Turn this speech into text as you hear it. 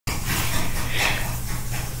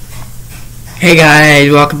Hey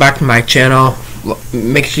guys, welcome back to my channel.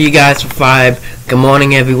 Make sure you guys subscribe. Good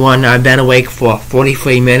morning everyone. I've been awake for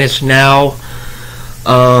 43 minutes now.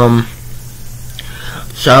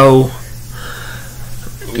 So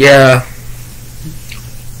yeah.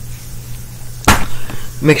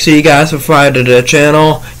 Make sure you guys subscribe to the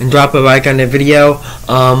channel and drop a like on the video.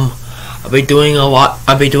 I'll be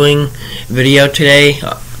doing video today.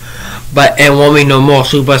 But it won't be no more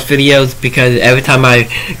Subus videos because every time I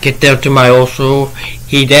get there to my old school,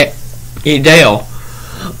 he Dale.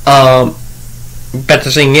 But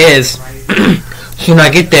the thing is, soon I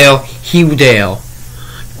get there, he Dale.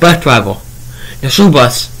 Bus driver, the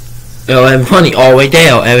Subus, and funny always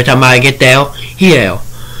Dale. Every time I get there, he Dale.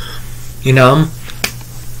 You know.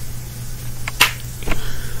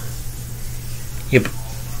 Yep.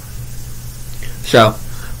 So,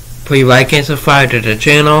 please like and subscribe to the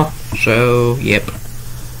channel. So, yep.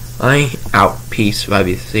 I out. Peace. Love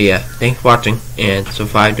you. See ya. Thanks for watching and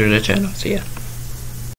subscribe to the channel. See ya.